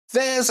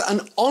There's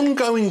an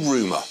ongoing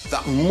rumour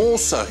that more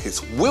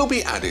circuits will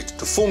be added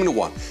to Formula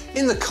One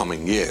in the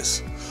coming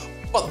years.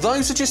 But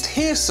those are just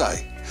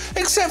hearsay,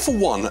 except for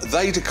one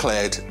they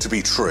declared to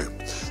be true.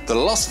 The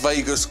Las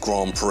Vegas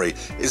Grand Prix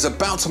is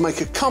about to make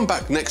a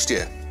comeback next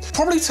year,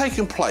 probably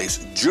taking place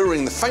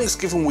during the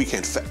Thanksgiving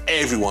weekend for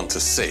everyone to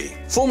see.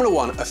 Formula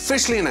One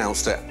officially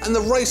announced it, and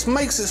the race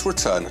makes its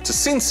return to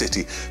Sin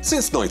City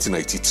since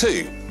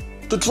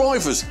 1982. The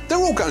drivers, they're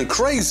all going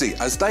crazy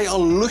as they are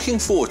looking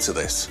forward to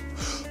this.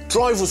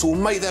 Drivers will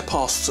make their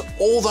pass to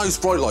all those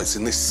bright lights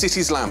in this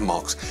city's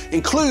landmarks,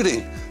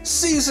 including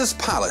Caesar's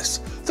Palace,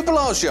 the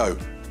Bellagio,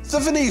 the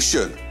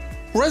Venetian.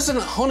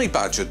 Resident honey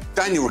badger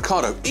Daniel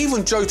Ricciardo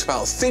even joked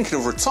about thinking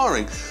of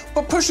retiring,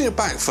 but pushing it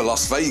back for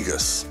Las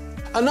Vegas.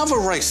 Another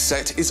race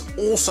set is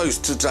also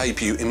to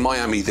debut in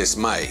Miami this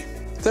May.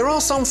 There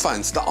are some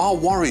fans that are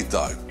worried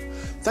though.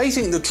 They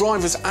think the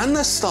drivers and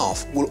their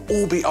staff will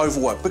all be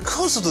overworked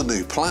because of the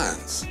new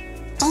plans.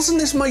 Doesn't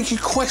this make you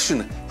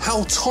question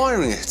how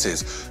tiring it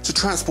is to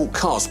transport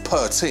cars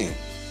per team?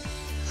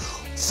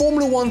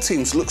 Formula One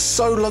teams look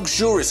so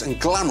luxurious and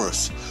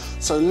glamorous,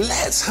 so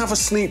let's have a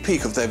sneak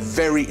peek of their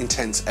very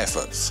intense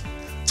efforts.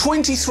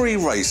 23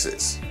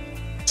 races,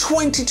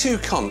 22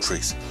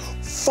 countries,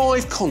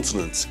 5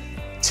 continents,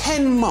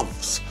 10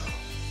 months,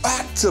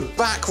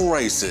 back-to-back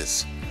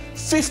races,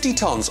 50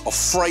 tons of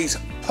freight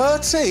per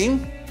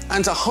team,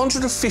 and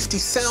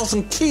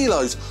 150,000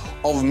 kilos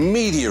of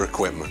media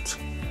equipment.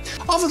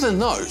 Other than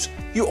those,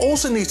 you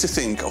also need to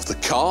think of the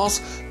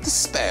cars, the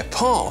spare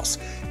parts,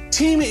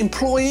 team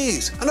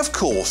employees, and of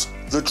course,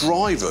 the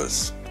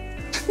drivers.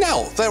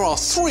 Now, there are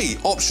 3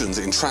 options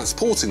in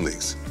transporting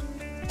these: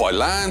 by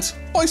land,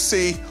 by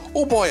sea,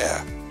 or by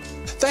air.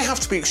 They have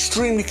to be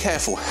extremely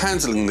careful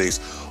handling these,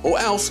 or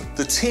else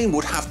the team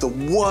would have the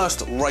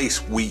worst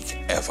race week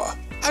ever.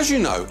 As you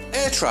know,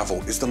 air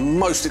travel is the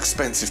most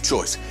expensive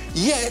choice,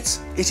 yet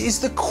it is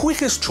the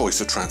quickest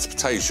choice of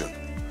transportation.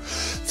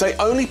 They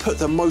only put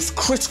the most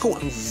critical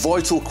and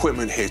vital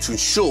equipment here to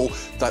ensure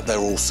that they're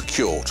all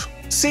secured.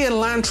 Sea and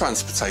land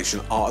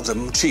transportation are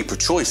the cheaper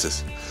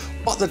choices,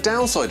 but the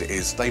downside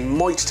is they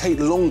might take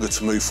longer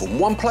to move from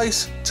one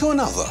place to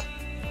another.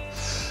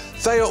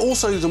 They are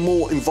also the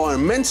more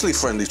environmentally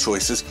friendly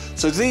choices,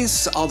 so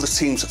these are the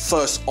team's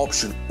first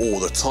option all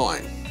the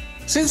time.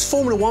 Since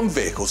Formula One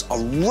vehicles are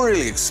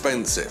really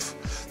expensive,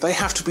 they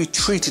have to be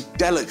treated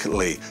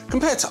delicately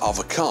compared to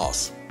other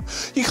cars.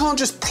 You can't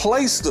just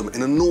place them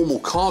in a normal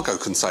cargo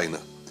container.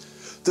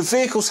 The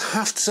vehicles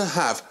have to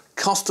have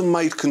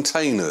custom-made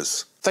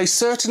containers. They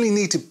certainly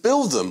need to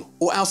build them,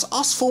 or else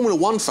us Formula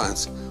One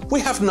fans,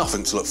 we have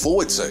nothing to look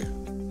forward to.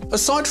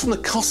 Aside from the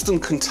custom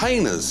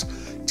containers,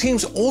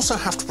 teams also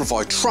have to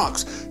provide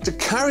trucks to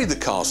carry the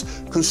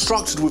cars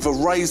constructed with a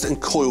raised and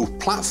coiled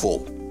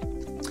platform.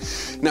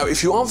 Now,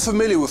 if you aren't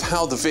familiar with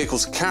how the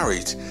vehicles are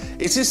carried,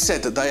 it is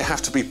said that they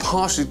have to be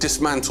partially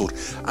dismantled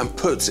and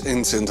put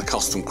into the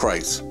custom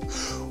crates.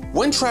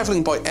 When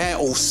travelling by air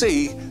or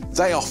sea,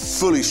 they are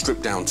fully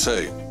stripped down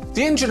too.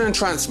 The engine and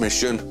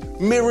transmission,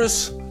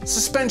 mirrors,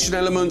 suspension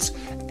elements,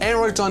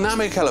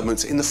 aerodynamic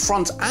elements in the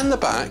front and the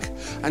back,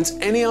 and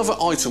any other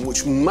item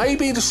which may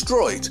be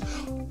destroyed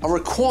are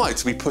required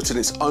to be put in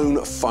its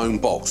own foam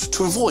box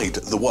to avoid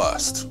the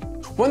worst.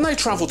 When they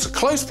travel to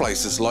close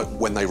places, like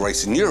when they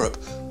race in Europe,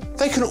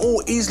 they can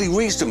all easily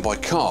reach them by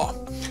car.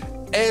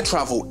 Air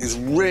travel is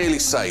rarely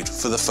saved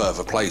for the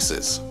further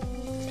places.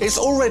 It's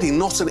already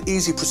not an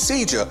easy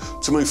procedure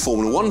to move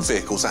Formula One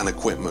vehicles and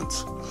equipment.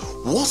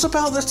 What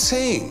about the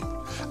team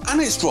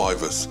and its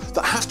drivers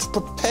that have to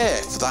prepare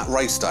for that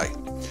race day?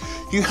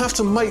 You have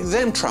to make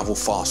them travel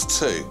fast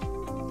too.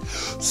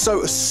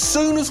 So as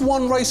soon as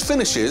one race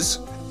finishes,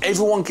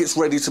 everyone gets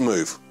ready to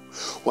move.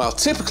 While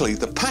typically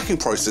the packing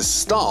process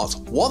starts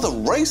while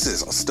the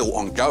races are still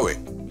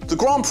ongoing. The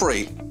Grand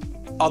Prix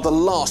are the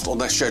last on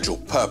their schedule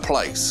per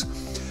place.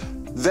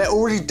 They're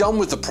already done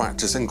with the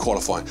practice and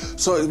qualifying,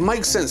 so it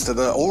makes sense that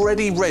they're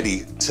already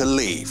ready to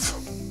leave.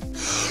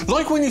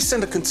 Like when you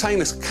send a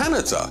container to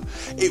Canada,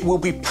 it will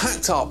be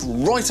packed up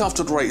right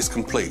after the race is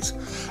complete,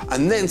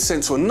 and then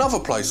sent to another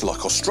place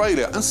like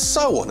Australia, and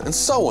so on and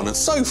so on and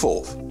so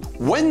forth.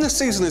 When the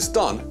season is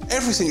done,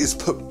 everything is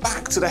put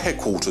back to the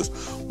headquarters,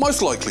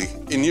 most likely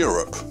in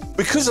Europe.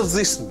 Because of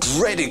this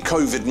dreaded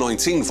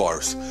COVID-19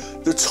 virus,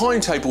 the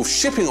timetable of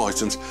shipping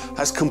items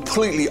has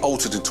completely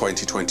altered in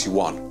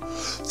 2021.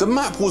 The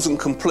map wasn't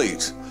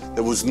complete.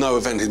 There was no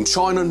event in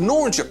China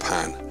nor in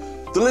Japan.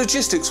 The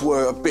logistics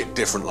were a bit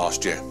different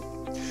last year.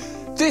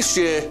 This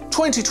year,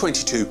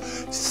 2022,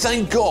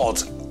 thank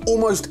God,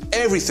 almost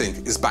everything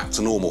is back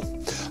to normal.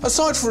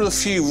 Aside from a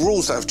few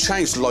rules that have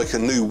changed, like a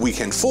new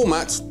weekend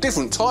format,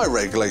 different tyre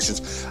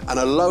regulations, and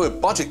a lower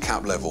budget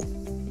cap level.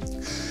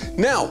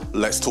 Now,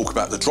 let's talk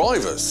about the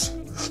drivers.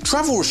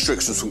 Travel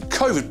restrictions from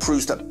COVID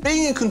proves that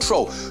being in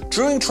control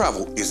during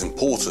travel is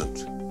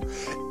important.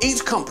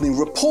 Each company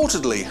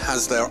reportedly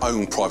has their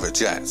own private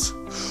jets.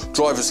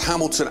 Drivers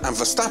Hamilton and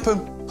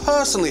Verstappen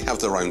personally have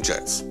their own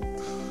jets.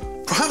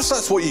 Perhaps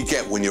that's what you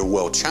get when you're a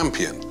world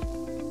champion.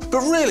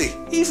 But really,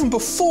 even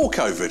before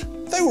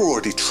COVID, they were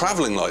already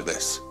travelling like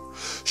this.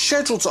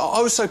 Schedules are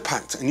oh so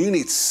packed and you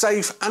need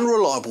safe and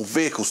reliable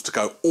vehicles to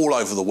go all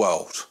over the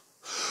world.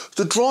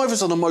 The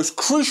drivers are the most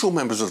crucial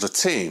members of the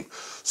team,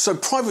 so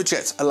private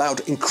jets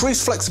allowed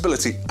increased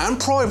flexibility and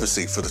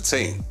privacy for the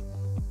team.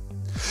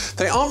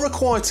 They aren't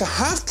required to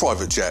have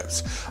private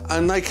jets,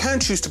 and they can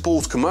choose to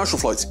board commercial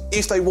flights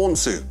if they want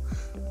to.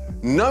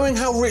 Knowing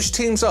how rich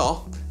teams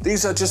are,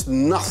 these are just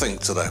nothing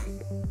to them.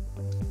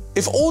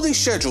 If all these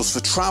schedules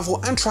for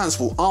travel and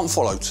transport aren't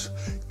followed,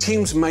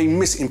 teams may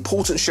miss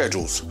important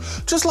schedules,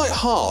 just like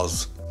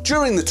Haas.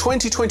 During the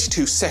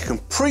 2022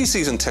 second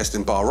pre-season test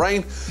in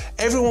Bahrain,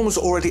 everyone was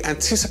already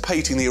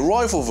anticipating the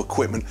arrival of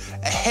equipment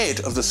ahead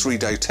of the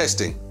 3-day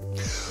testing.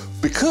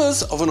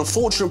 Because of an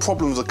unfortunate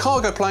problem with the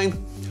cargo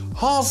plane,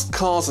 Haas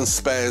cars and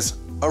spares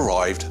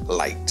arrived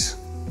late.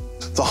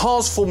 The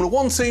Haas Formula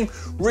 1 team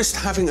risked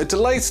having a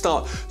delayed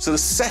start to the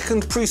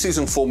second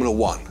pre-season Formula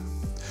 1.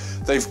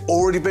 They've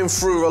already been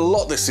through a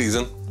lot this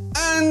season,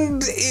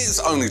 and it's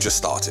only just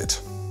started.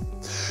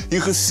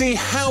 You can see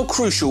how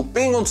crucial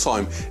being on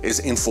time is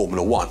in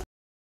Formula 1.